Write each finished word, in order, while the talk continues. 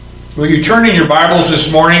Will you turn in your Bibles this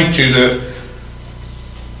morning to the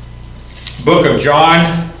book of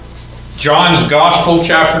John, John's Gospel,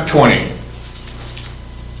 chapter 20.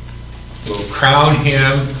 We'll crown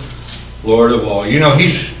him Lord of all. You know,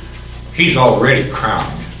 he's already crowned.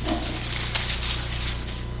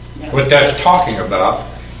 What that's talking about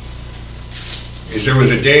is there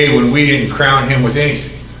was a day when we didn't crown him with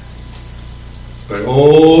anything. But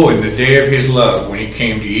in the day of his love, when he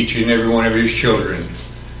came to each and every one of his children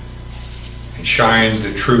and shined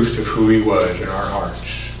the truth of who he was in our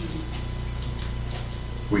hearts.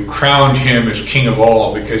 We crowned him as King of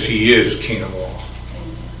all because he is King of all.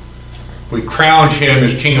 We crowned him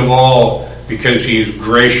as King of all because he is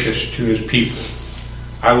gracious to his people.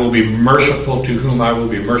 I will be merciful to whom I will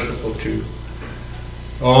be merciful to.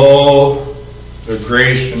 Oh, the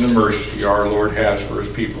grace and the mercy our Lord has for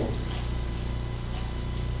his people.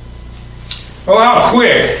 Oh, how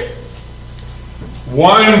quick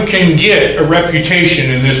one can get a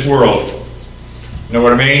reputation in this world. Know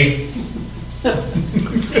what I mean?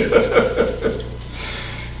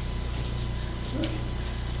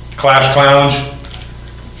 Class clowns.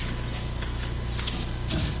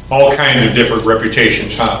 All kinds of different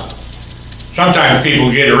reputations, huh? Sometimes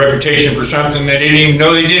people get a reputation for something they didn't even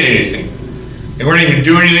know they did anything. They weren't even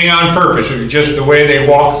doing anything on purpose. It was just the way they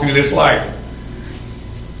walked through this life.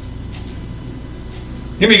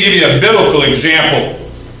 Let me give you a biblical example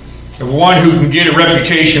of one who can get a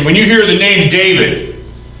reputation. When you hear the name David,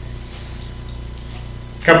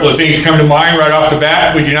 a couple of things come to mind right off the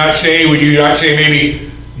bat. Would you not say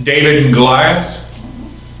maybe David and Goliath?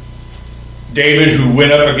 David who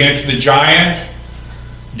went up against the giant.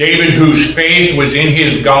 David whose faith was in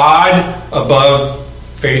his God above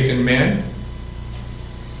faith in men.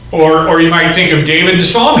 Or you might think of David the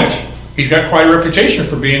psalmist. He's got quite a reputation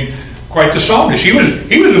for being quite the psalmist. He was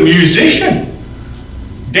a musician.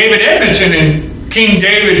 David Edmondson and King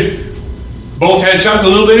David both had something a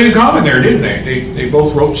little bit in common there, didn't they? They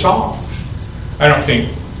both wrote songs. I don't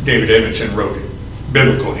think David Edmondson wrote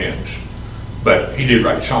biblical hymns, but he did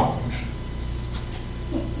write songs.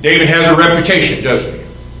 David has a reputation, doesn't he?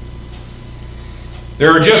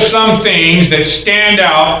 There are just some things that stand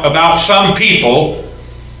out about some people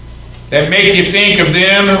that make you think of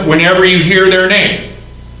them whenever you hear their name.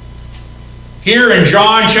 Here in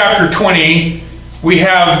John chapter 20, we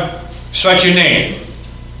have such a name.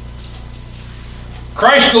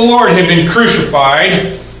 Christ the Lord had been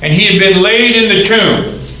crucified, and he had been laid in the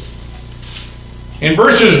tomb. In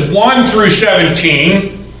verses 1 through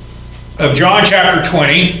 17 of John chapter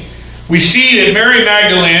 20, we see that Mary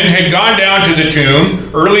Magdalene had gone down to the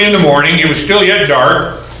tomb early in the morning. It was still yet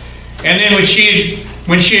dark. And then when she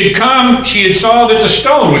had come, she had saw that the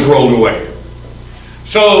stone was rolled away.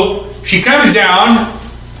 So she comes down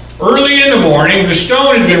early in the morning, the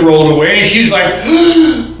stone had been rolled away, and she's like,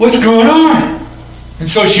 what's going on? And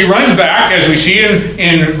so she runs back, as we see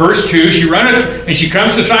in verse 2, she runs and she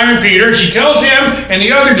comes to Simon Peter, and she tells him and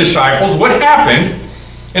the other disciples what happened.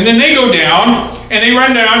 And then they go down, and they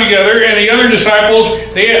run down together, and the other disciples,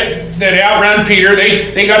 that outrun Peter,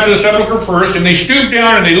 they got to the sepulchre first, and they stooped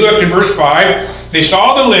down and they looked in verse 5. They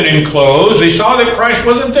saw the linen clothes. They saw that Christ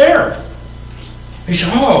wasn't there. They said,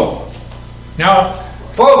 oh. Now,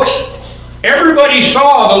 folks, everybody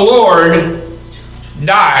saw the Lord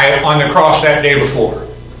die on the cross that day before.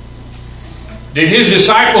 Did his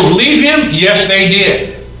disciples leave him? Yes, they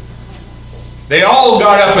did. They all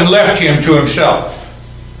got up and left him to himself.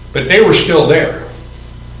 But they were still there.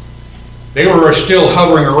 They were still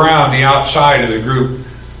hovering around the outside of the group,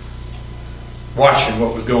 watching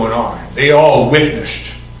what was going on. They all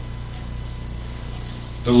witnessed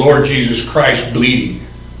the Lord Jesus Christ bleeding.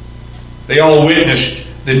 They all witnessed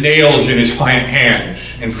the nails in his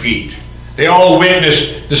hands and feet. They all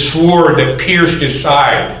witnessed the sword that pierced his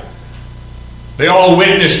side. They all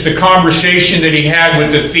witnessed the conversation that he had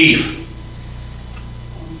with the thief.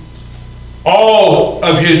 All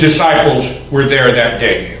of his disciples were there that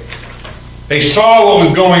day. They saw what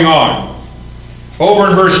was going on. Over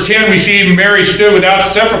in verse 10, we see Mary stood without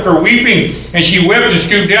the sepulchre weeping, and she wept and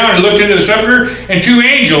stooped down and looked into the sepulchre, and two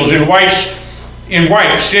angels in white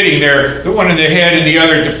sitting there, the one at the head and the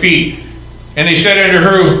other at the feet. And they said unto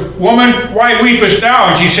her, Woman, why weepest thou?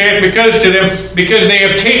 And she saith because they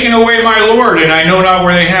have taken away my Lord, and I know not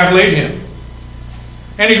where they have laid him.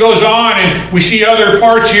 And he goes on, and we see other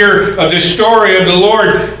parts here of this story of the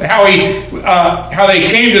Lord, how they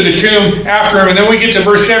came to the tomb after him. And then we get to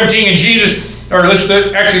verse 17, and Jesus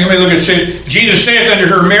saith unto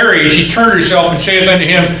her, Mary, and she turned herself and saith unto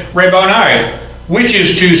him, Rabboni, which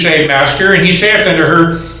is to say, Master. And he saith unto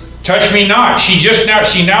her, Touch me not.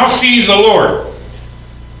 She now sees the Lord.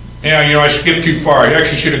 Yeah, I skipped too far. I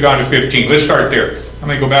actually should have gone to 15. Let's start there. I'm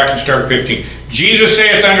going to go back and start 15. Jesus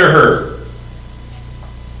saith unto her,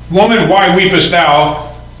 Woman, why weepest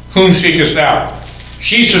thou? Whom seekest thou?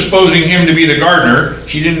 She's supposing him to be the gardener.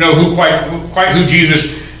 She didn't know quite who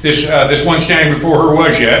Jesus, this one standing before her,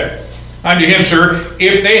 was yet. Unto him, Sir,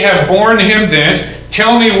 if they have borne him thence,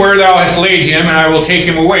 tell me where thou hast laid him, and I will take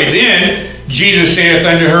him away. Then Jesus saith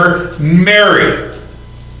unto her, Mary.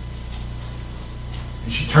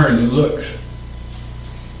 And she turns and looks.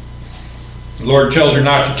 The Lord tells her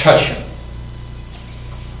not to touch him.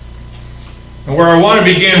 And where I want to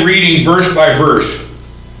begin reading verse by verse,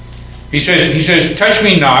 he says, Touch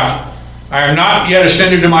me not, I am not yet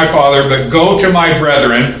ascended to my Father, but go to my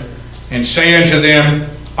brethren, and say unto them,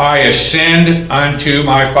 I ascend unto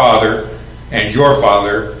my Father, and your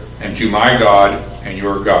Father, and to my God, and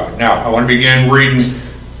your God. Now, I want to begin reading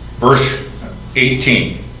verse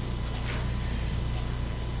 18.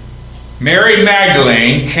 Mary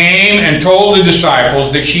Magdalene came and told the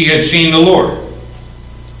disciples that she had seen the Lord,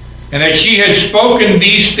 and that she had spoken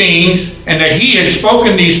these things, and that he had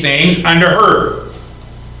spoken these things unto her.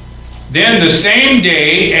 Then the same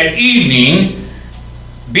day at evening,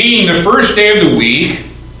 being the first day of the week,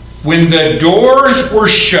 when the doors were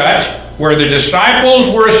shut, where the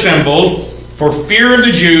disciples were assembled for fear of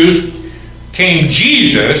the Jews, came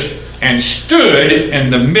Jesus and stood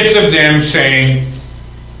in the midst of them, saith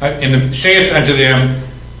unto them,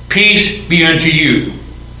 Peace be unto you.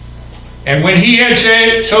 And when he had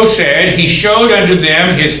so said, he showed unto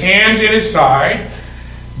them his hands and his side.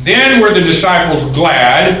 Then were the disciples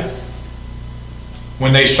glad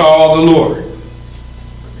when they saw the Lord.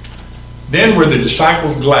 Then were the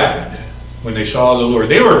disciples glad when they saw the Lord.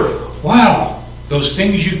 They were, wow, those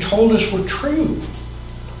things you told us were true.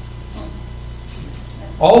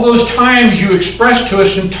 All those times you expressed to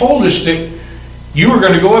us and told us that you were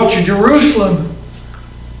going to go up to Jerusalem,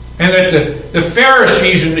 and that the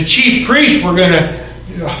Pharisees and the chief priests were going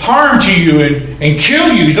to harm to you and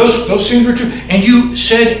kill you. Those things were true. And you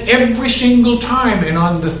said every single time, and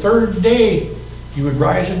on the third day, you would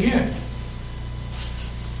rise again.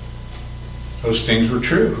 Those things were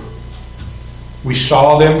true. We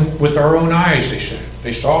saw them with our own eyes, they said.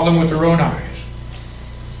 They saw them with their own eyes.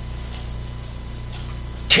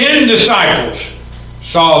 10 disciples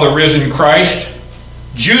saw the risen Christ.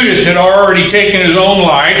 Judas had already taken his own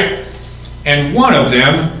life, and one of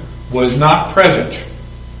them was not present.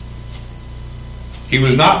 He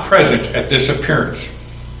was not present at this appearance.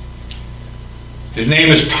 His name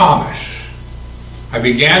is Thomas. I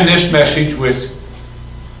began this message with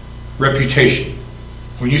reputation.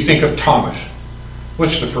 When you think of Thomas,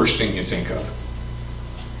 what's the first thing you think of?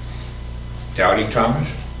 Doubting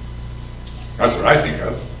Thomas? That's what I think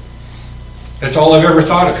of. That's all I've ever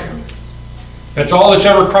thought of him. That's all that's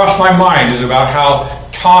ever crossed my mind, is about how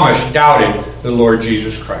Thomas doubted the Lord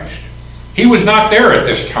Jesus Christ. He was not there at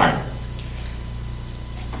this time.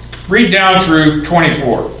 Read down through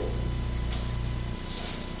 24.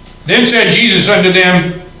 Then said Jesus unto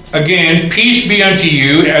them again, Peace be unto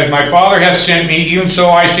you, as my Father hath sent me, even so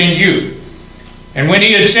I send you. And when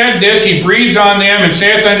he had said this, he breathed on them, and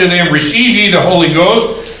saith unto them, Receive ye the Holy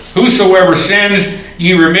Ghost. Whosoever sins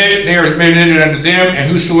ye remit, they are remitted unto them,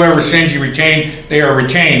 and whosoever sins ye retain, they are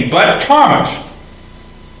retained. But Thomas,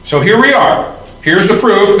 so here we are. Here's the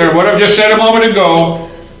proof that what I've just said a moment ago.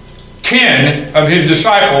 10 of his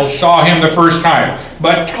disciples saw him the first time.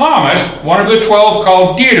 But Thomas, one of the 12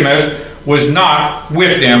 called Didymus, was not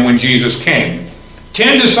with them when Jesus came.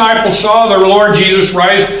 10 disciples saw the Lord Jesus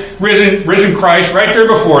risen Christ right there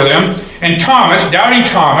before them. And Thomas, doubting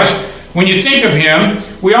Thomas, when you think of him,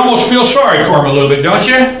 we almost feel sorry for him a little bit, don't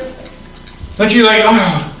you? Don't you like,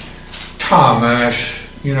 oh, Thomas,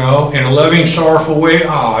 in a loving, sorrowful way.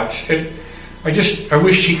 I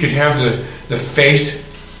wish he could have the faith,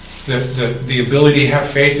 the ability to have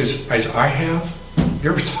faith as I have.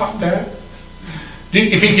 You ever thought that?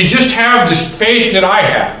 If he could just have this faith that I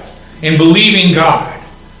have in believing God.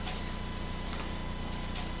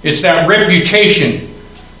 It's that reputation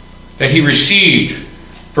that he received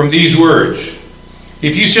from these words.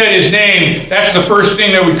 If you said his name, that's the first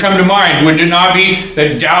thing that would come to mind, would it not be?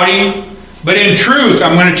 That doubting? But in truth,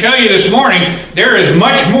 I'm going to tell you this morning, there is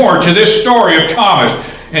much more to this story of Thomas.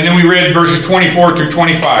 And then we read verses 24 through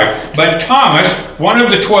 25. But Thomas, one of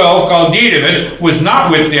the 12, called Didymus, was not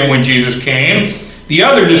with them when Jesus came. The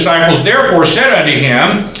other disciples therefore said unto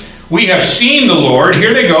him, We have seen the Lord.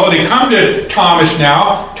 Here they go. They come to Thomas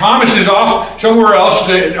now. Thomas is off somewhere else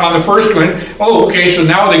on the first one. Oh, okay, so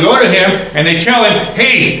now they go to him and they tell him,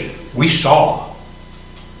 Hey, we saw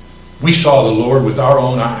the Lord with our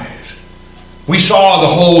own eyes. We saw the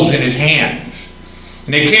holes in his hands.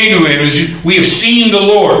 And they came to him, we have seen the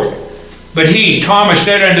Lord. But he, Thomas,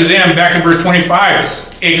 said unto them, back in verse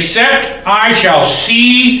 25, except I shall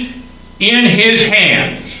see in his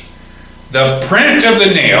hands the print of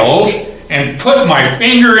the nails, and put my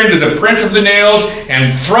finger into the print of the nails,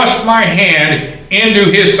 and thrust my hand into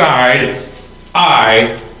his side,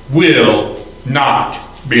 I will not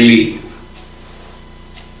believe.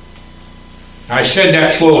 I said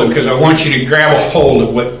that slowly because I want you to grab a hold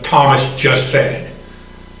of what Thomas just said.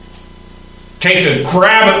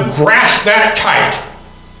 Grasp that tight.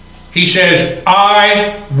 He says,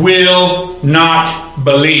 I will not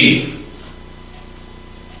believe.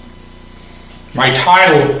 My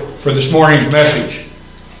title for this morning's message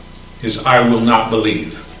is I will not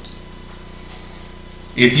believe.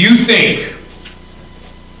 If you think,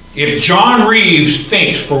 if John Reeves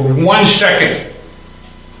thinks for 1 second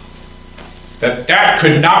that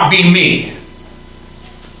could not be me,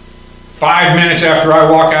 5 minutes after I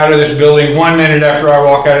walk out of this building, 1 minute after I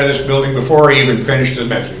walk out of this building, before I even finish the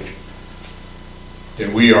message,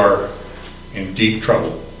 then we are in deep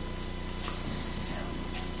trouble.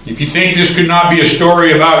 If you think this could not be a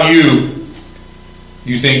story about you,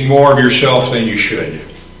 you think more of yourself than you should.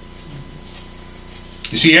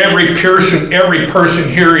 You see, every person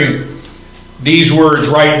hearing these words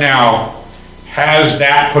right now has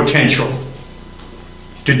that potential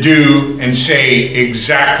to do and say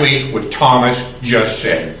exactly what Thomas just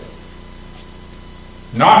said.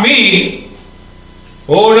 Not me.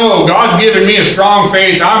 Oh no, God's given me a strong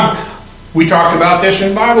faith. We talked about this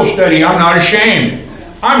in Bible study. I'm not ashamed.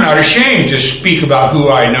 I'm not ashamed to speak about who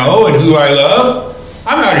I know and who I love.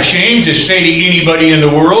 I'm not ashamed to say to anybody in the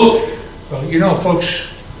world, well, you know, folks,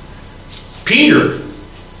 Peter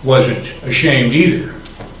wasn't ashamed either.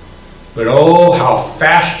 But oh, how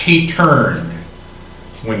fast he turned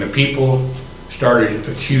when the people started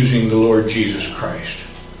accusing the Lord Jesus Christ.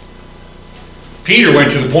 Peter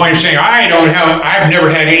went to the point of saying, I've never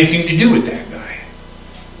had anything to do with that guy.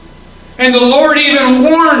 And the Lord even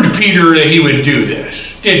warned Peter that he would do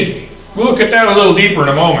this, didn't he? We'll look at that a little deeper in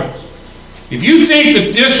a moment. If you think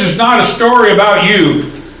that this is not a story about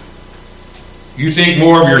you, you think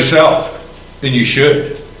more of yourself than you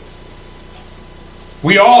should.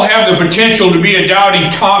 We all have the potential to be a doubting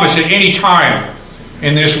Thomas at any time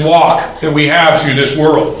in this walk that we have through this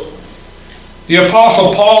world. The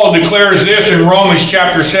Apostle Paul declares this in Romans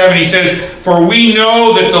chapter 7. He says, for we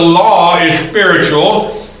know that the law is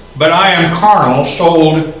spiritual, but I am carnal,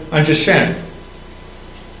 sold unto sin.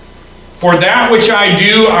 For that which I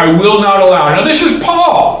do, I will not allow. Now this is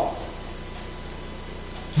Paul.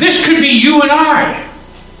 This could be you and I.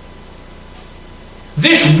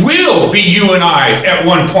 This will be you and I at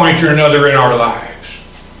one point or another in our lives.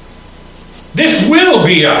 This will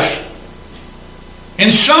be us.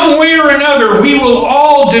 In some way or another, we will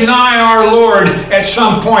all deny our Lord at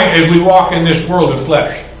some point as we walk in this world of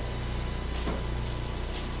flesh.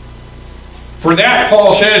 For that,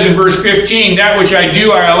 Paul says in verse 15, that which I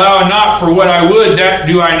do I allow not, for what I would, that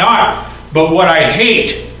do I not. But what I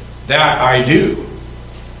hate, that I do.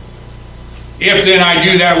 If then I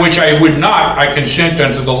do that which I would not, I consent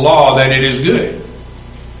unto the law that it is good.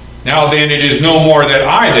 Now then it is no more that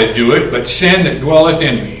I that do it, but sin that dwelleth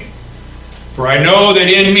in me. For I know that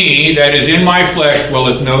in me, that is in my flesh,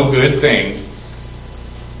 dwelleth no good thing.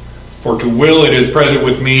 For to will it is present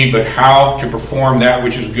with me, but how to perform that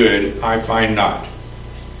which is good, I find not.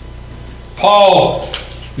 Paul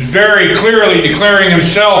is very clearly declaring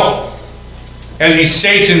himself, as he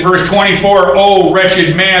states in verse 24, O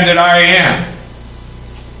wretched man that I am.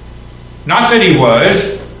 Not that he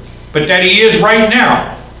was, but that he is right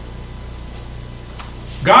now.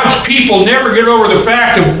 God's people never get over the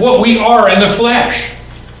fact of what we are in the flesh.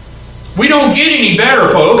 We don't get any better,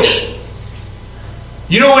 folks.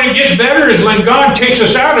 You know when it gets better is when God takes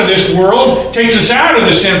us out of this world, takes us out of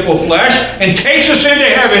the sinful flesh, and takes us into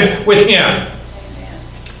heaven with Him.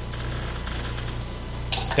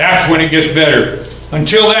 That's when it gets better.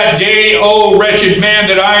 Until that day, O wretched man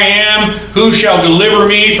that I am, who shall deliver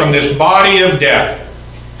me from this body of death?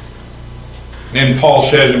 Then Paul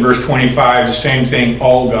says in verse 25, the same thing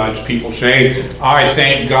all God's people say. I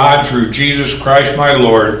thank God through Jesus Christ my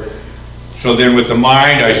Lord. So then with the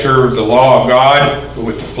mind I serve the law of God, but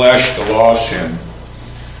with the flesh the law of sin.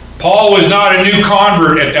 Paul was not a new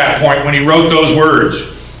convert at that point when he wrote those words.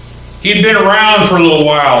 He'd been around for a little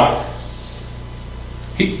while.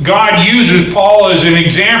 God uses Paul as an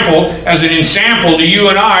example to you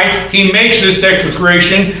and I. He makes this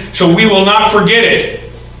declaration so we will not forget it.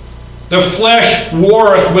 The flesh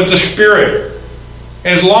warreth with the Spirit.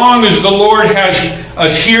 As long as the Lord has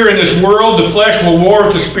us here in this world, the flesh will war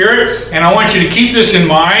with the Spirit. And I want you to keep this in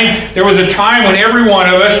mind. There was a time when every one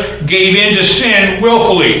of us gave in to sin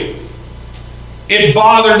willfully. It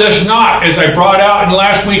bothered us not, as I brought out in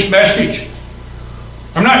last week's message.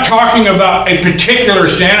 I'm not talking about a particular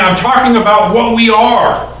sin. I'm talking about what we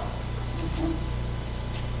are.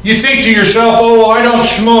 You think to yourself, oh, I don't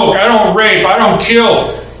smoke, I don't rape, I don't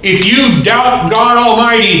kill. If you doubt God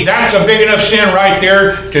Almighty, that's a big enough sin right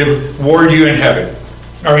there to ward you in heaven.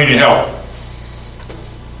 I mean in hell.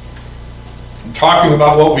 I'm talking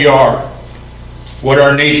about what we are, what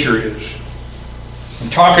our nature is. I'm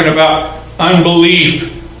talking about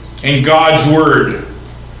unbelief in God's Word.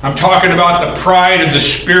 I'm talking about the pride of the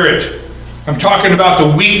Spirit. I'm talking about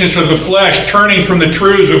the weakness of the flesh, turning from the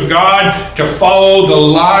truths of God to follow the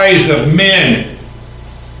lies of men.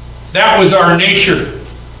 That was our nature.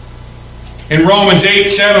 In Romans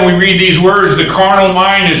 8:7 we read these words, the carnal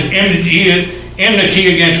mind is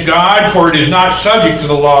enmity against God, for it is not subject to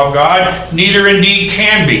the law of God, neither indeed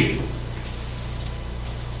can be.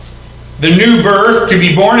 The new birth, to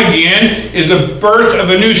be born again, is the birth of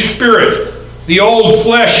a new spirit. The old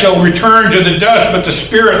flesh shall return to the dust, but the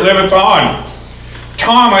Spirit liveth on.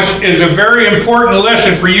 Thomas is a very important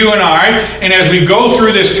lesson for you and I, and as we go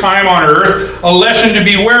through this time on earth, a lesson to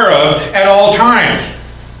beware of at all times.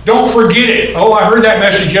 Don't forget it. Oh, I heard that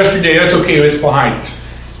message yesterday. That's okay, it's behind us.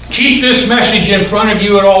 Keep this message in front of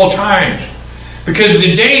you at all times, because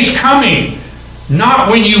the day's coming, not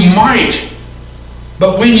when you might,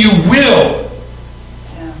 but when you will.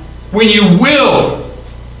 Yeah. When you will.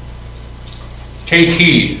 Take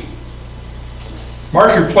heed.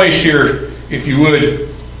 Mark your place here, if you would,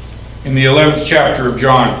 in the 11th chapter of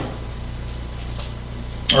John,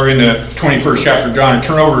 or in the 21st chapter of John, and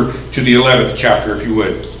turn over to the 11th chapter, if you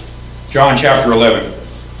would. John chapter 11.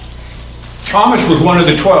 Thomas was one of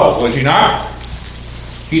the 12, was he not?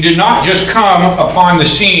 He did not just come upon the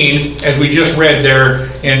scene, as we just read there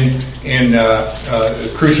in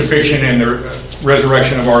crucifixion and the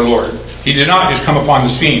resurrection of our Lord. He did not just come upon the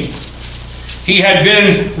scene. He had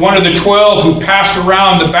been one of the 12 who passed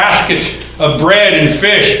around the baskets of bread and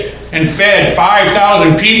fish and fed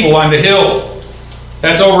 5,000 people on the hill.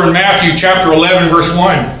 That's over in Matthew chapter 11, verse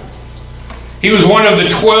 1. He was one of the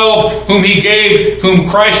 12 whom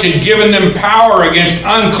Christ had given them power against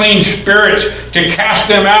unclean spirits to cast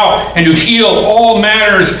them out and to heal all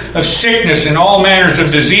manners of sickness and all manners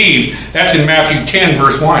of disease. That's in Matthew 10,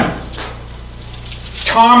 verse 1.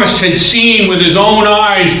 Thomas had seen with his own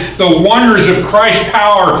eyes the wonders of Christ's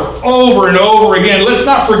power over and over again. Let's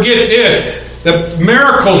not forget this. The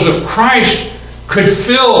miracles of Christ could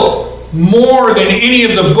fill more than any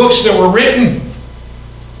of the books that were written.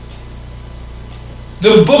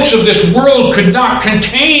 The books of this world could not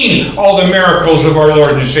contain all the miracles of our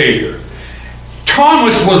Lord and Savior.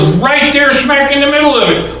 Thomas was right there smack in the middle of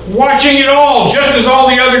it, watching it all, just as all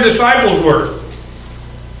the other disciples were.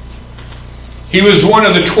 He was one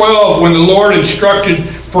of the 12 when the Lord instructed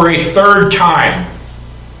for a third time.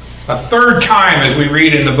 A third time, as we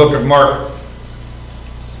read in the book of Mark,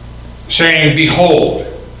 saying, behold.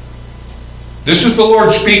 This is the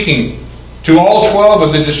Lord speaking to all 12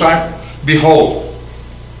 of the disciples. Behold.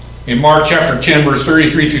 In Mark chapter 10, verse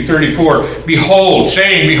 33 through 34, behold,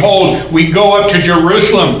 saying, behold, we go up to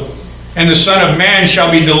Jerusalem, and the Son of Man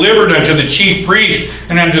shall be delivered unto the chief priests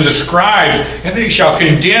and unto the scribes, and they shall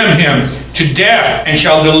condemn him to death, and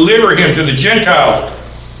shall deliver him to the Gentiles.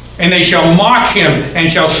 And they shall mock him,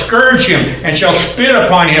 and shall scourge him, and shall spit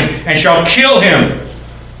upon him, and shall kill him.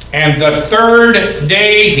 And the third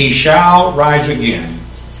day he shall rise again.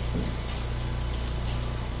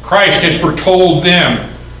 Christ had foretold them,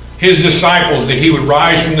 his disciples, that he would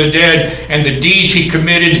rise from the dead, and the deeds he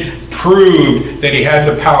committed proved that he had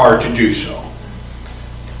the power to do so.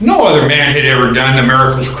 No other man had ever done the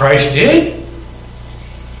miracles Christ did.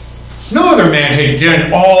 No other man had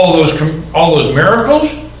done all those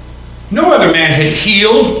miracles. No other man had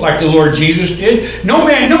healed like the Lord Jesus did. No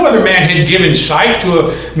other man had given sight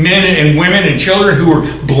to men and women and children who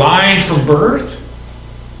were blind from birth.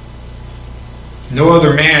 No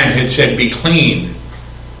other man had said, be clean,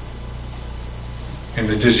 and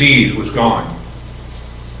the disease was gone.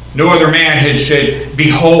 No other man had said,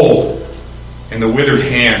 behold, and the withered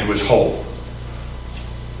hand was whole.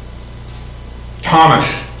 Thomas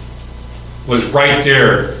was right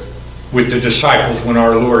there with the disciples when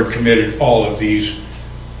our Lord committed all of these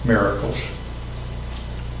miracles.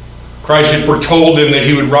 Christ had foretold them that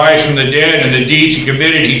he would rise from the dead, and the deeds he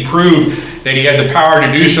committed, he proved that he had the power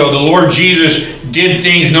to do so. The Lord Jesus did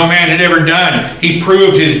things no man had ever done. He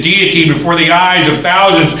proved his deity before the eyes of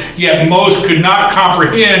thousands, yet most could not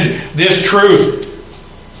comprehend this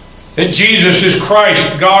truth, that Jesus is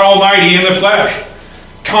Christ, God Almighty in the flesh.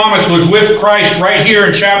 Thomas was with Christ right here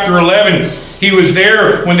in chapter 11. He was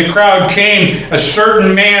there when the crowd came. A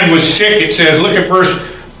certain man was sick, it says. Look at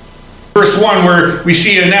verse 1 where we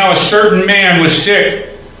see now a certain man was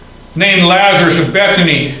sick, named Lazarus of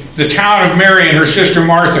Bethany, the town of Mary and her sister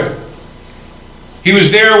Martha. He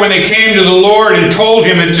was there when they came to the Lord and told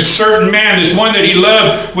him that this certain man, this one that he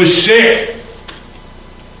loved, was sick.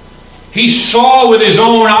 He saw with his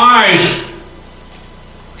own eyes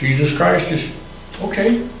Jesus Christ is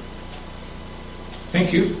okay.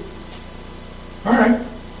 Thank you. All right.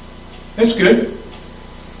 That's good.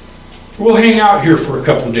 We'll hang out here for a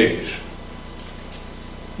couple days.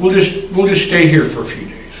 We'll just stay here for a few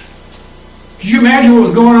days. Could you imagine what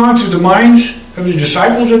was going on through the minds of his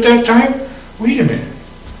disciples at that time? Wait a minute.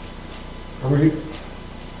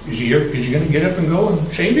 Is he going to get up and go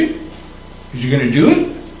and save it? Is he going to do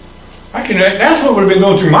it? That's what would have been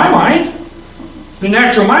going through my mind. The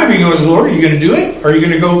natural mind being going, Lord, are you going to do it? Are you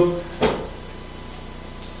going to go?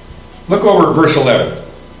 Look over at verse 11.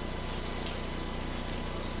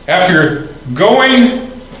 After going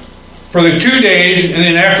for the 2 days, and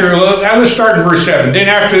then let's start in verse 7. Then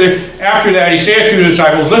after that, he saith to the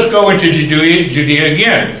disciples, let's go into Judea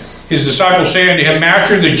again. His disciples say unto him,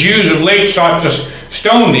 Master, the Jews of late sought to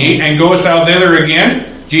stone thee, and goest thou thither again?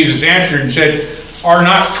 Jesus answered and said, Are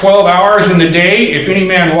not 12 hours in the day? If any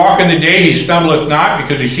man walk in the day, he stumbleth not,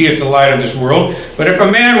 because he seeth the light of this world. But if a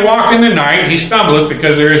man walk in the night, he stumbleth,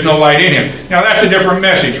 because there is no light in him. Now that's a different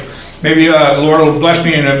message. Maybe the Lord will bless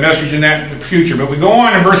me in a message in that in the future. But we go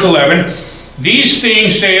on in verse 11. These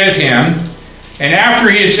things saith him, and after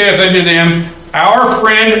he had said unto them, Our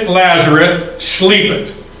friend Lazarus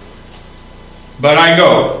sleepeth, but I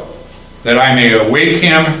go, that I may awake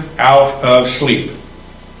him out of sleep.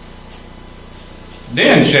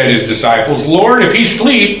 Then said his disciples, Lord, if he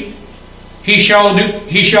sleep, he shall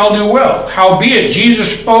do well. Howbeit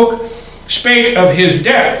Jesus spake of his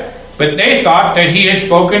death, but they thought that he had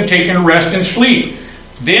spoken, taken rest and sleep.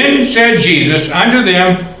 Then said Jesus unto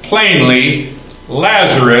them plainly,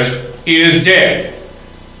 Lazarus is dead.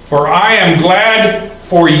 For I am glad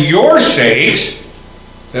for your sakes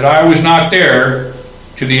that I was not there,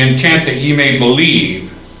 to the intent that ye may believe.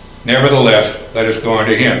 Nevertheless, let us go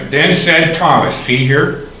unto him. Then said Thomas, see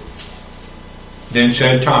here? Then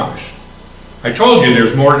said Thomas. I told you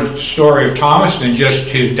there's more to the story of Thomas than just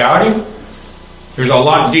his doubting. There's a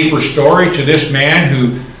lot deeper story to this man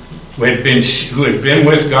who had been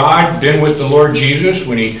with God, been with the Lord Jesus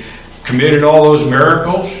when he committed all those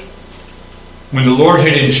miracles. When the Lord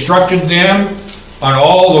had instructed them on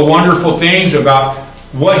all the wonderful things about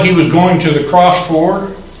what he was going to the cross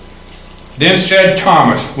for. Then said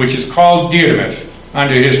Thomas, which is called Didymus,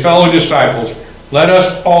 unto his fellow disciples, Let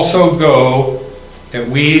us also go, that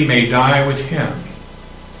we may die with him.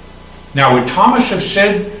 Now, would Thomas have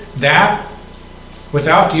said that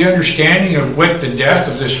without the understanding of what the death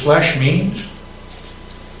of this flesh means?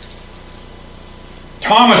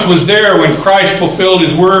 Thomas was there when Christ fulfilled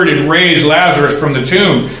his word and raised Lazarus from the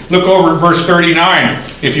tomb. Look over at verse 39,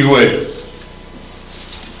 if you would.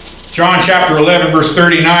 John chapter 11, verse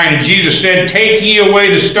 39, and Jesus said, Take ye away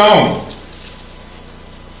the stone.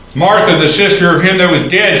 Martha, the sister of him that was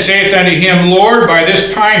dead, saith unto him, Lord, by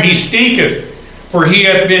this time he stinketh, for he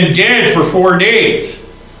hath been dead for 4 days.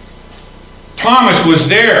 Thomas was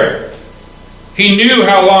there. He knew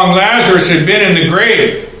how long Lazarus had been in the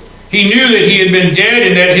grave. He knew that he had been dead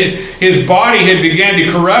and that his body had begun to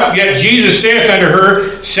corrupt. Yet Jesus saith unto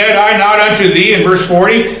her, Said I not unto thee, in verse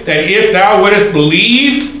 40, that if thou wouldest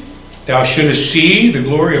believe, thou shouldest see the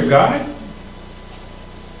glory of God?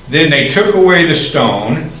 Then they took away the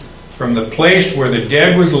stone from the place where the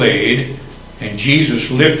dead was laid, and Jesus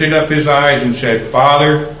lifted up his eyes and said,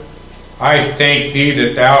 Father, I thank thee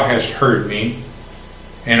that thou hast heard me,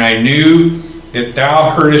 and I knew that thou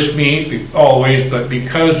heardest me always, but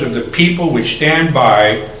because of the people which stand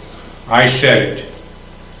by, I said it,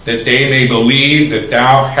 that they may believe that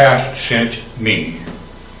thou hast sent me.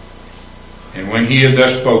 And when he had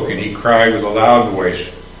thus spoken, he cried with a loud voice,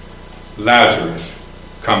 Lazarus,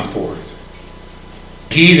 come forth.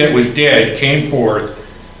 He that was dead came forth,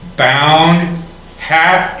 bound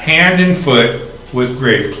hand and foot with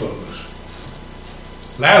grave clothes.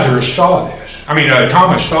 Lazarus saw this.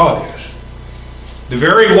 Thomas saw this. The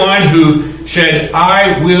very one who said,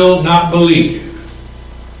 I will not believe.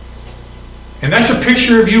 And that's a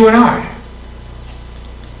picture of you and I.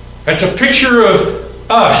 That's a picture of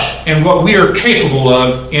us and what we are capable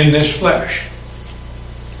of in this flesh.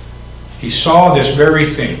 he saw this very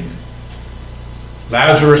thing.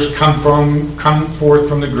 Lazarus come forth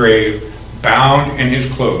from the grave, bound in his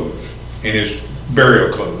clothes, in his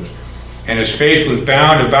burial clothes, and his face was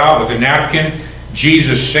bound about with a napkin.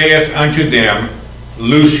 Jesus saith unto them,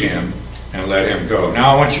 loose him and let him go.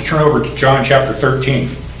 Now I want you to turn over to John chapter 13.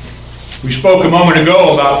 We spoke a moment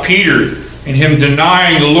ago about Peter and him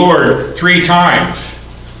denying the Lord 3 times.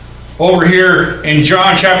 Over here in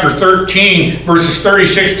John chapter 13, verses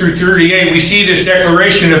 36 through 38, we see this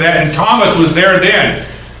declaration of that, and Thomas was there then.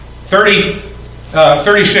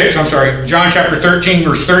 36, John chapter 13,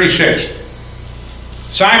 verse 36.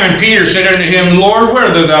 Simon Peter said unto him, Lord,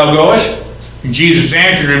 whither thou goest? And Jesus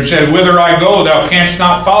answered him and said, Whither I go, thou canst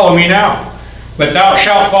not follow me now, but thou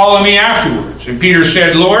shalt follow me afterwards. And Peter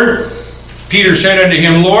said unto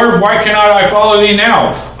him, Lord, why cannot I follow thee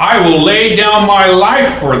now? I will lay down my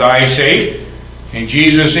life for thy sake. And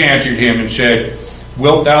Jesus answered him and said,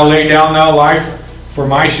 Wilt thou lay down thy life for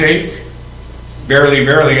my sake? Verily,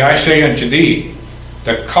 verily, I say unto thee,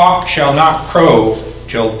 the cock shall not crow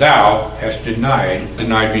till thou hast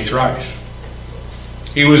denied me thrice.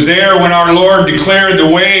 He was there when our Lord declared the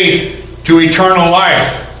way to eternal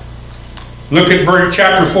life. Look at verse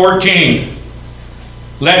chapter 14.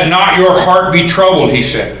 Let not your heart be troubled, he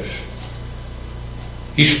says.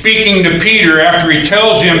 He's speaking to Peter after he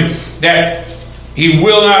tells him that he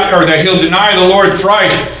will not, or that he'll deny the Lord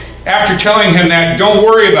thrice. After telling him that, don't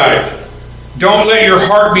worry about it. Don't let your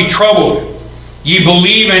heart be troubled. Ye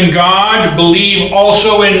believe in God, believe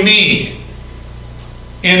also in me.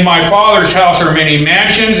 In my Father's house are many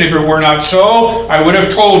mansions. If it were not so, I would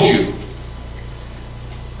have told you.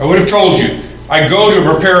 I go to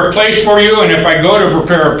prepare a place for you, and if I go to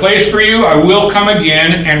prepare a place for you, I will come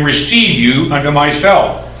again and receive you unto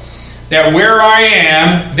myself, that where I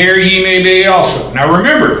am, there ye may be also. Now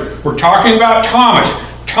remember, we're talking about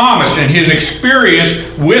Thomas and his experience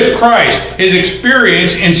with Christ, his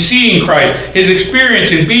experience in seeing Christ, his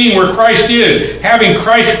experience in being where Christ is, having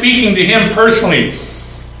Christ speaking to him personally.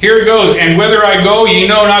 Here it goes, and whither I go, ye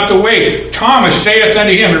know not the way. Thomas saith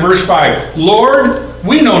unto him in verse 5, Lord,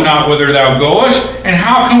 we know not whither thou goest, and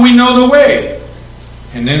how can we know the way?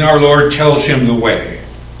 And then our Lord tells him the way.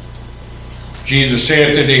 Jesus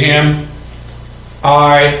saith unto him,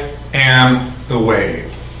 I am the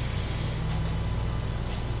way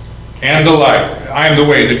and the life. I am the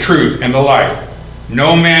way, the truth, and the life.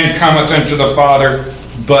 No man cometh unto the Father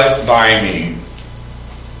but by me.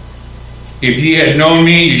 If ye had known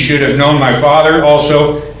me, ye should have known my Father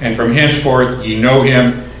also, and from henceforth ye know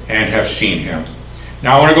him and have seen him.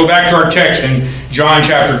 Now I want to go back to our text in John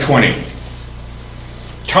chapter 20.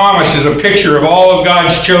 Thomas is a picture of all of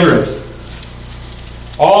God's children,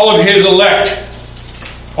 all of his elect,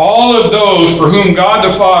 all of those for whom God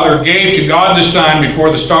the Father gave to God the Son before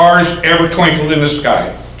the stars ever twinkled in the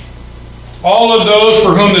sky. All of those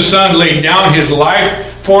for whom the Son laid down his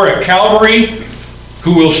life for at Calvary,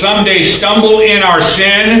 who will someday stumble in our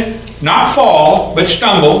sin, not fall, but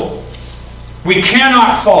stumble. We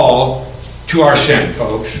cannot fall to our sin,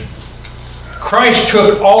 folks. Christ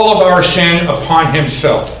took all of our sin upon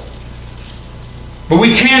himself. But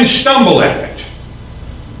we can stumble at it.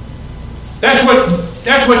 That's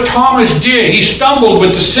what Thomas did. He stumbled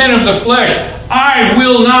with the sin of the flesh. I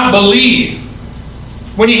will not believe.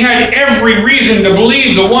 When he had every reason to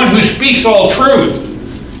believe the one who speaks all truth.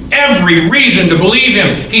 Every reason to believe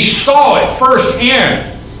him. He saw it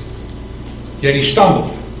firsthand. Yet he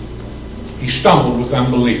stumbled. He stumbled with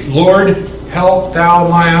unbelief. Lord, help thou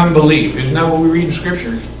my unbelief. Isn't that what we read in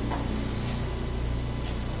Scriptures?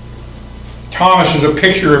 Thomas is a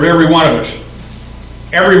picture of every one of us.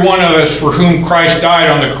 Every one of us for whom Christ died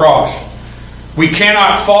on the cross. We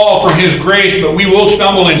cannot fall from his grace, but we will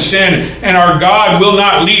stumble in sin, and our God will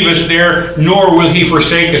not leave us there, nor will he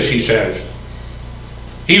forsake us, he says.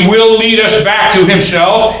 He will lead us back to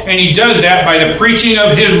himself, and he does that by the preaching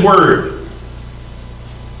of his word.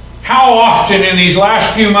 How often in these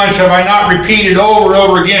last few months have I not repeated over and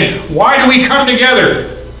over again, why do we come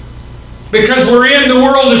together? Because we're in the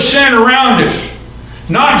world of sin around us.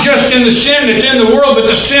 Not just in the sin that's in the world, but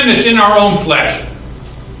the sin that's in our own flesh.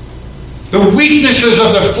 The weaknesses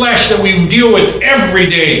of the flesh that we deal with every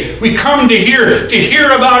day. We come to hear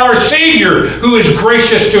about our Savior who is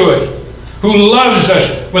gracious to us, who loves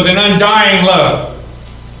us with an undying love,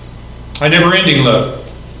 a never-ending love.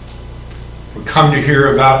 We come to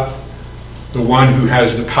hear about the one who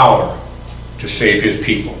has the power to save his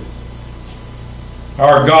people.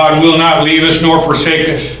 Our God will not leave us nor forsake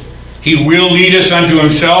us. He will lead us unto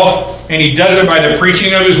himself, and he does it by the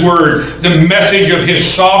preaching of his word, the message of his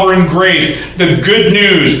sovereign grace, the good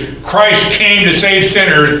news. Christ came to save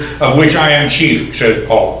sinners, of which I am chief, says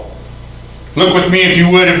Paul. Look with me, if you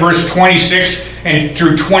would, at verse 26 and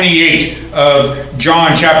through 28 of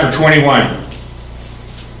John chapter 21.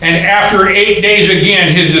 And after 8 days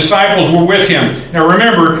again, his disciples were with him. Now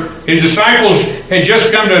remember, his disciples had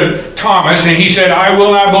just come to Thomas, and he said, I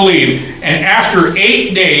will not believe. And after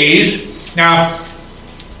 8 days, now,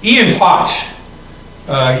 Ian Potts,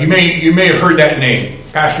 you may have heard that name,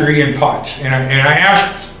 Pastor Ian Potts. And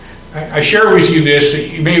I share with you this, that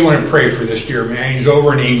you may want to pray for this dear man. He's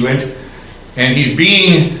over in England, and he's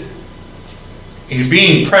being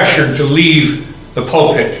pressured to leave the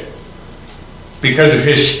pulpit because of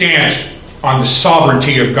his stance on the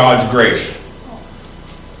sovereignty of God's grace.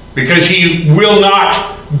 Because he will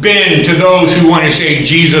not bend to those who want to say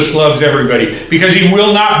Jesus loves everybody. Because he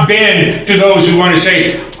will not bend to those who want to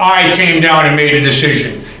say, I came down and made a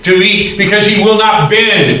decision. Because he will not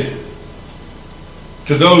bend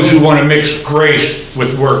to those who want to mix grace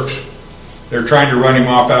with works. They're trying to run him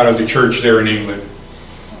off out of the church there in England.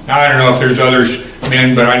 Now, I don't know if there's others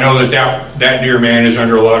men, but I know that dear man is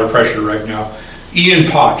under a lot of pressure right now. Ian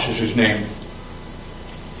Potts is his name.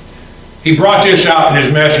 He brought this out in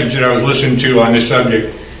his message that I was listening to on this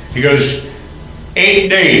subject. He goes, 8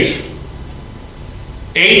 days.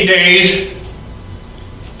 8 days,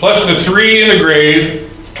 plus the 3 in the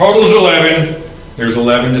grave, totals 11. There's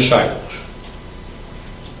 11 disciples.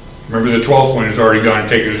 Remember, the 12th one has already gone and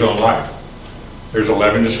taken his own life. There's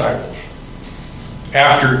 11 disciples.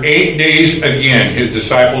 After 8 days again, his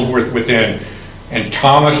disciples were within, and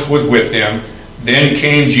Thomas was with them. Then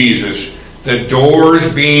came Jesus, the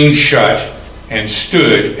doors being shut, and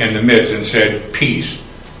stood in the midst and said, Peace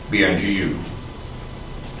be unto you.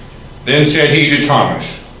 Then said he to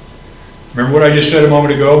Thomas, remember what I just said a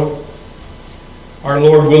moment ago? Our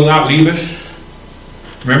Lord will not leave us.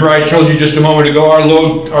 Remember I told you just a moment ago, our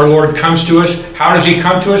Lord comes to us. How does he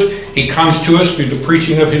come to us? He comes to us through the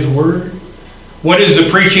preaching of his word. What is the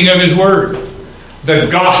preaching of his word? The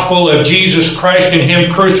gospel of Jesus Christ and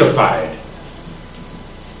him crucified.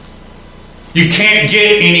 You can't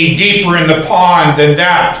get any deeper in the pond than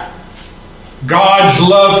that. God's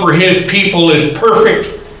love for his people is perfect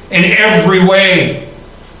in every way.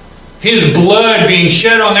 His blood being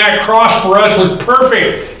shed on that cross for us was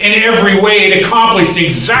perfect in every way. It accomplished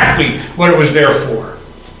exactly what it was there for.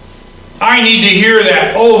 I need to hear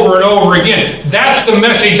that over and over again. That's the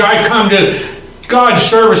message I come to God's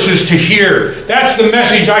services to hear. That's the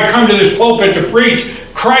message I come to this pulpit to preach.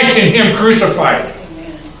 Christ and him crucified.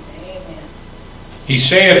 Amen. Amen. He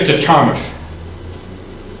saith to Thomas,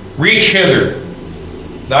 Reach hither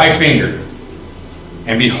thy finger,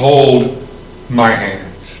 and behold my hands.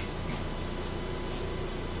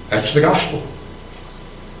 That's the gospel.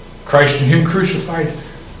 Christ and him crucified.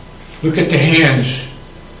 Look at the hands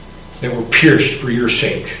that were pierced for your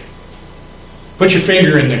sake. Put your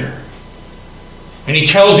finger in there. And he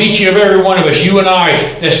tells each and every one of us, you and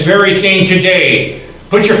I, this very thing today.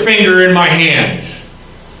 Put your finger in my hands.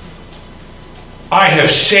 I have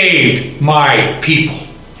saved my people.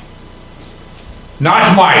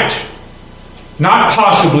 Not might, not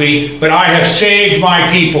possibly, but I have saved my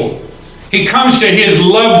people. He comes to his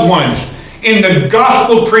loved ones in the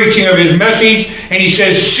gospel preaching of his message, and he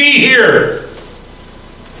says, see here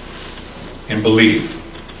and believe.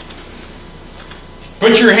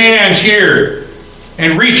 Put your hands here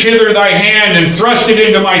and reach hither thy hand and thrust it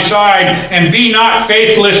into my side, and be not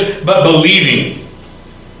faithless but believing.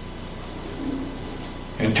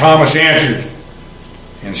 And Thomas answered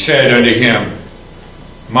and said unto him,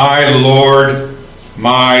 My Lord,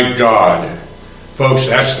 my God. Folks,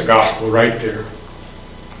 that's the gospel right there.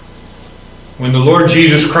 When the Lord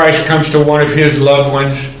Jesus Christ comes to one of his loved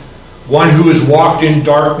ones, one who has walked in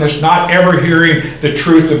darkness, not ever hearing the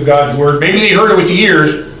truth of God's word. Maybe they heard it with the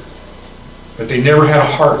ears, but they never had a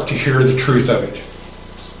heart to hear the truth of it.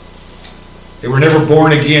 They were never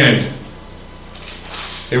born again.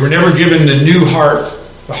 They were never given the new heart,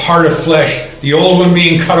 the heart of flesh, the old one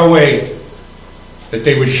being cut away, that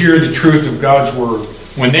they would hear the truth of God's word.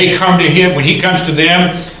 When they come to him, when he comes to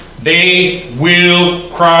them, they will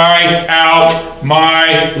cry out,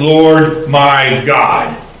 My Lord, my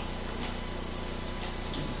God.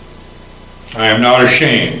 I am not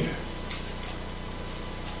ashamed.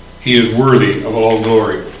 He is worthy of all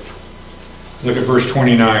glory. Look at verse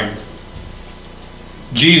 29.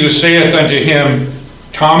 Jesus saith unto him,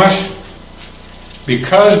 Thomas,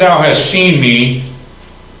 because thou hast seen me,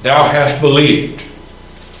 thou hast believed.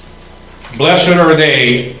 Blessed are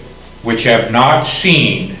they which have not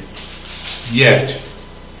seen, yet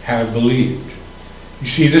have believed. You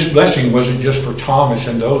see, this blessing wasn't just for Thomas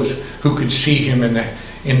and those who could see him in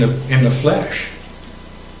the flesh.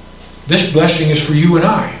 This blessing is for you and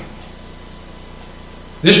I.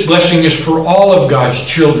 This blessing is for all of God's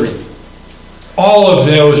children. All of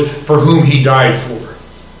those for whom he died for.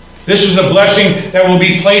 This is a blessing that will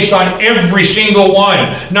be placed on every single one.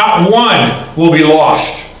 Not one will be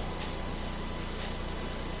lost.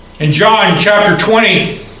 In John chapter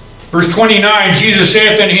 20, verse 29, Jesus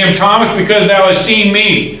saith unto him, Thomas, because thou hast seen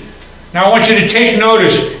me. Now I want you to take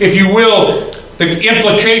notice, if you will, the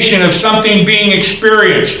implication of something being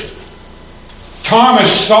experienced.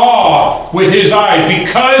 Thomas saw with his eyes,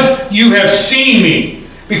 because you have seen me,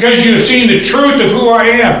 because you have seen the truth of who I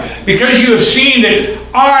am, because you have seen that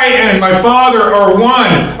I and my Father are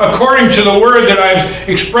one, according to the word that I've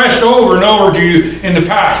expressed over and over to you in the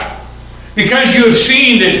past. Because you have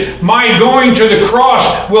seen that my going to the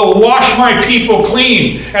cross will wash my people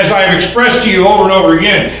clean, as I have expressed to you over and over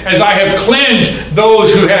again, as I have cleansed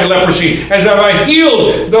those who had leprosy, as I have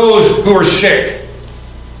healed those who are sick.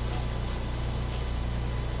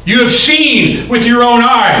 You have seen with your own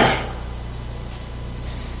eyes.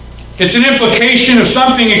 It's an implication of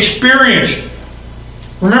something experienced.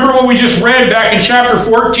 Remember what we just read back in chapter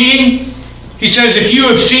 14? He says, if you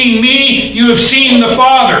have seen me, you have seen the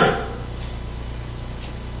Father.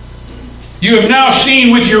 You have now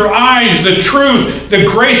seen with your eyes the truth, the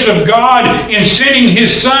grace of God in sending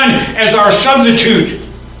His Son as our substitute.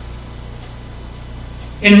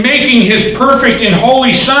 In making His perfect and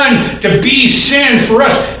holy Son to be sin for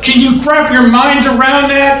us. Can you wrap your minds around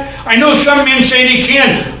that? I know some men say they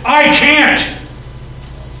can. I can't.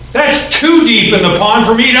 That's too deep in the pond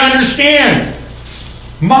for me to understand.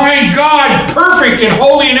 My God, perfect and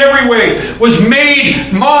holy in every way, was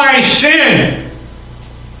made my sin.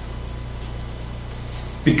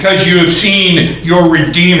 Because you have seen your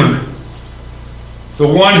Redeemer, the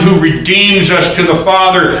one who redeems us to the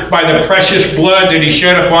Father by the precious blood that He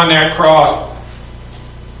shed upon that cross.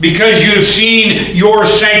 Because you have seen your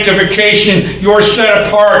sanctification, your set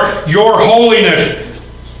apart, your holiness,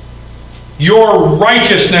 your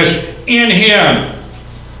righteousness in Him.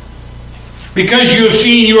 Because you have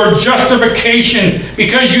seen your justification,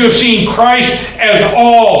 because you have seen Christ as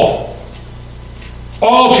all.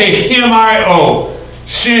 All to Him I owe.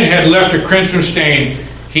 Sin had left a crimson stain,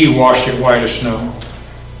 He washed it white as snow.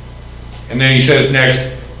 And then He says next,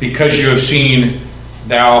 because you have seen,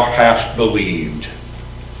 thou hast believed.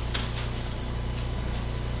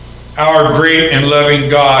 Our great and loving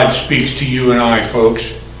God speaks to you and I,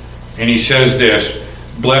 folks. And He says this,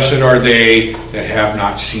 blessed are they that have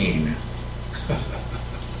not seen.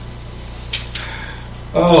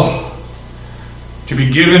 Oh, to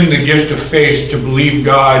be given the gift of faith to believe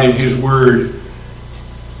God in His Word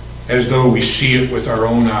as though we see it with our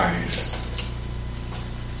own eyes.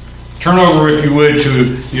 Turn over, if you would, to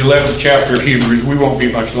the 11th chapter of Hebrews. We won't be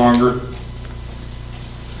much longer.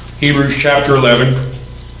 Hebrews chapter 11.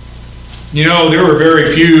 You know, there were very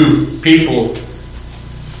few people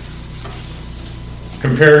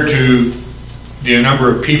compared to the number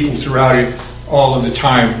of people throughout it, all of the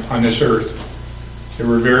time on this earth. There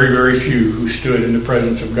were very, very few who stood in the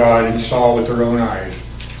presence of God and saw with their own eyes.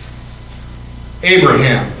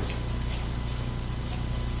 Abraham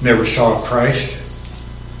never saw Christ.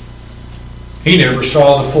 He never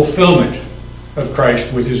saw the fulfillment of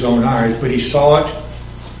Christ with his own eyes, but he saw it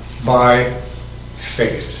by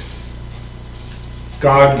faith.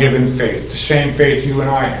 God-given faith, the same faith you and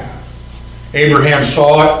I have. Abraham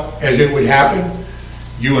saw it as it would happen.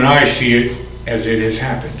 You and I see it as it has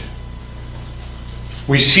happened.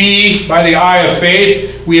 We see by the eye of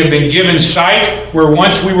faith. We have been given sight where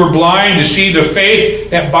once we were blind, to see the faith,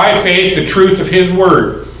 that by faith the truth of His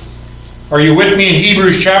Word. Are you with me in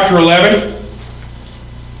Hebrews chapter 11?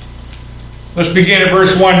 Let's begin at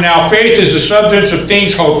verse 1. Now faith is the substance of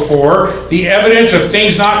things hoped for, the evidence of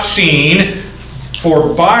things not seen.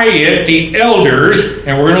 For by it the elders,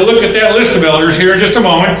 and we're going to look at that list of elders here in just a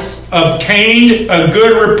moment, obtained a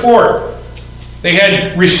good report. They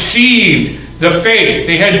had received the faith.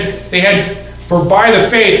 For by the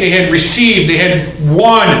faith they had received, they had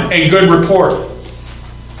won a good report.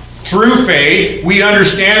 Through faith, we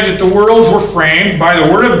understand that the worlds were framed by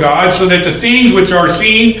the Word of God, so that the things which are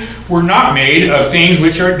seen were not made of things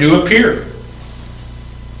which do appear.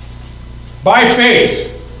 By faith,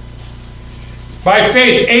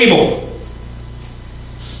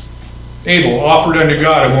 Abel offered unto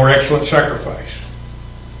God a more excellent sacrifice.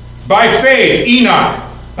 By faith, Enoch,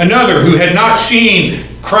 another who had not seen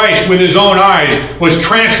Christ with his own eyes, was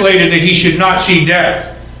translated that he should not see death.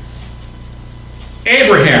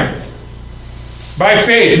 Abraham, By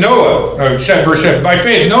faith, Noah, verse 7, by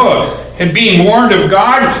faith, Noah, and being warned of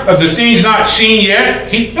God of the things not seen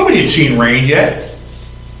yet, nobody had seen rain yet.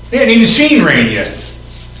 They hadn't even seen rain yet.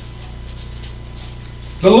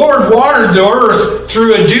 The Lord watered the earth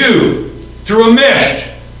through a dew, through a mist.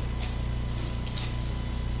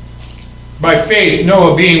 By faith,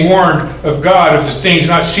 Noah, being warned of God of the things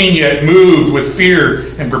not seen yet, moved with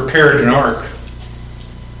fear and prepared an ark.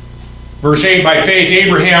 Verse 8, by faith,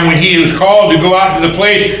 Abraham, when he was called to go out to the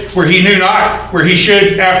place where he knew not, where he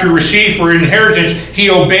should after receive for inheritance,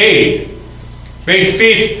 he obeyed. By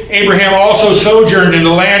faith, Abraham also sojourned in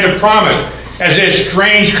the land of promise, as a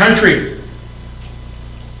strange country.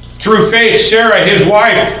 Through faith, Sarah, his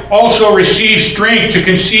wife, also received strength to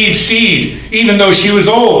conceive seed, even though she was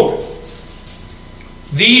old.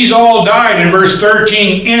 These all died, in verse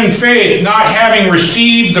 13, in faith, not having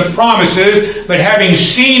received the promises, but having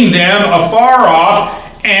seen them afar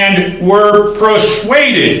off, and were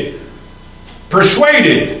persuaded,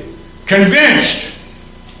 convinced,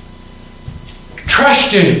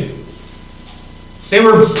 trusted. They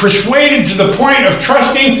were persuaded to the point of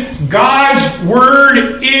trusting God's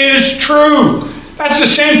word is true. That's the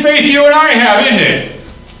same faith you and I have, isn't it?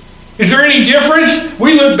 Is there any difference?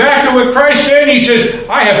 We look back at what Christ said, and he says,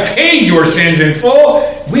 I have paid your sins in full.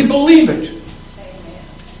 We believe it. Amen.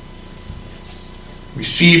 We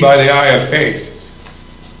see by the eye of faith.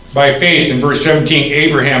 By faith, in verse 17,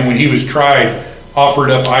 Abraham, when he was tried, offered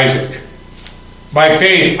up Isaac. By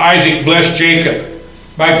faith, Isaac blessed Jacob.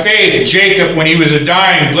 By faith, Jacob, when he was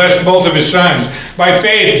dying, blessed both of his sons. By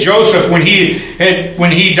faith, Joseph, when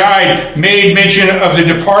he died, made mention of the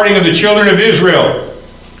departing of the children of Israel.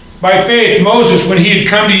 By faith, Moses, when he had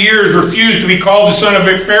come to years, refused to be called the son of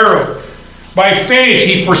Pharaoh. By faith,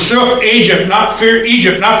 he forsook Egypt, not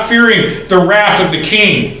fearing the wrath of the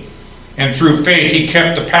king. And through faith, he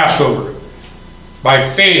kept the Passover. By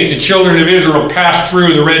faith, the children of Israel passed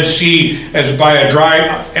through the Red Sea as by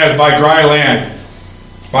dry land.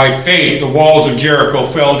 By faith, the walls of Jericho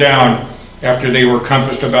fell down after they were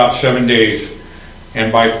compassed about 7 days.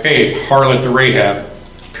 And by faith, harlot the Rahab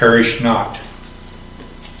perished not.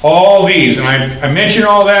 All these, and I mention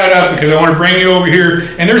all that up because I want to bring you over here,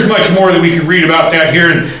 and there's much more that we could read about that here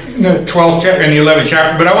in the 12th and the 11th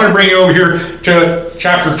chapter, but I want to bring you over here to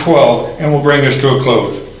chapter 12, and we'll bring this to a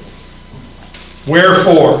close.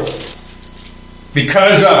 Wherefore,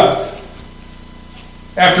 because of,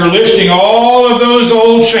 after listing all of those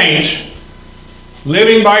old saints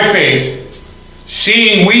living by faith,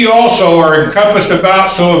 seeing we also are encompassed about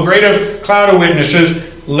so great a cloud of witnesses,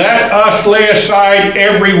 let us lay aside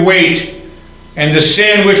every weight and the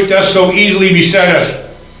sin which doth so easily beset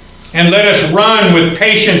us, and let us run with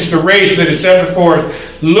patience the race that is set before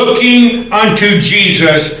us, looking unto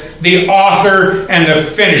Jesus, the author and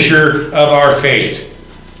the finisher of our faith.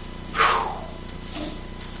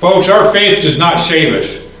 Folks, our faith does not save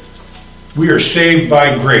us. We are saved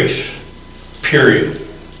by grace, period,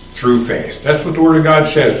 through faith. That's what the Word of God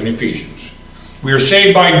says in Ephesians. We are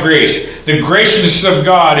saved by grace, the graciousness of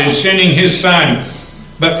God in sending His Son.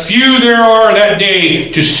 But few there are that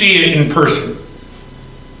day to see it in person.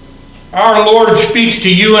 Our Lord speaks to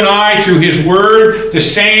you and I through His Word, the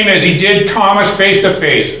same as He did Thomas face to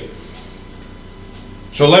face.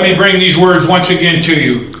 So let me bring these words once again to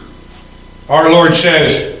you. Our Lord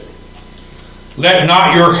says, let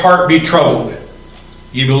not your heart be troubled.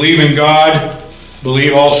 Ye believe in God,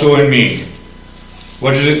 believe also in me.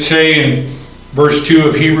 What does it say in Verse 2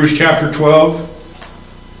 of Hebrews chapter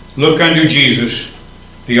 12, look unto Jesus,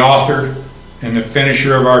 the author and the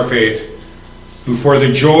finisher of our faith, who for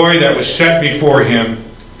the joy that was set before him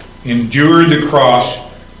endured the cross,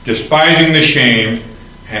 despising the shame,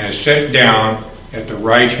 and is set down at the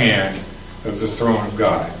right hand of the throne of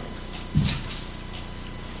God.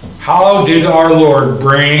 How did our Lord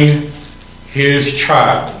bring His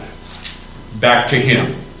child back to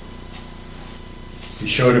Him? He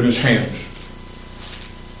showed him His hands.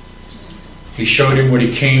 He showed him what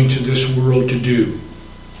He came to this world to do.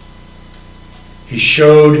 He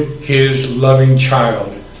showed His loving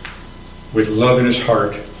child with love in His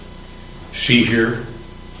heart. See here,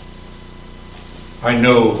 I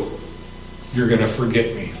know you're going to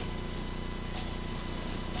forget me.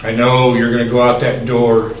 I know you're going to go out that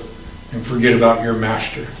door and forget about your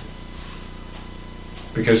master.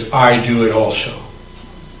 Because I do it also.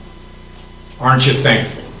 Aren't you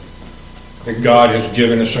thankful that God has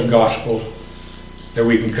given us a gospel that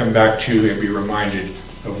we can come back to and be reminded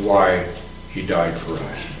of why He died for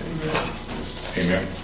us? Amen. Amen.